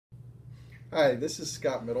Hi, this is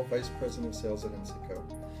Scott Middle, Vice President of Sales at Insaco.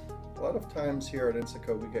 A lot of times here at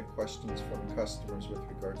Insaco we get questions from customers with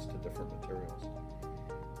regards to different materials.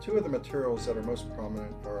 Two of the materials that are most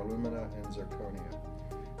prominent are alumina and zirconia.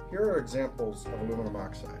 Here are examples of aluminum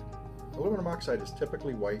oxide. Aluminum oxide is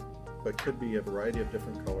typically white, but could be a variety of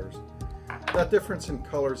different colors. That difference in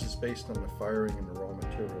colors is based on the firing and the raw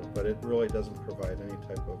material, but it really doesn't provide any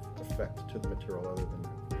type of effect to the material other than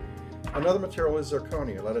that. Another material is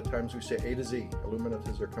zirconia. A lot of times we say A to Z, alumina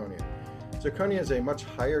to zirconia. Zirconia is a much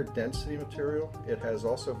higher density material. It has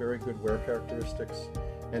also very good wear characteristics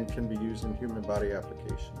and can be used in human body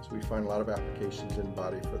applications. We find a lot of applications in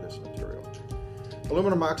body for this material.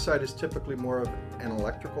 Aluminum oxide is typically more of an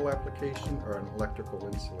electrical application or an electrical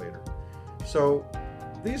insulator. So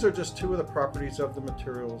these are just two of the properties of the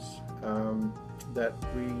materials that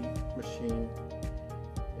we machine.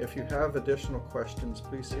 If you have additional questions,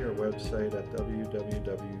 please see our website at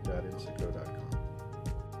www.insaco.com.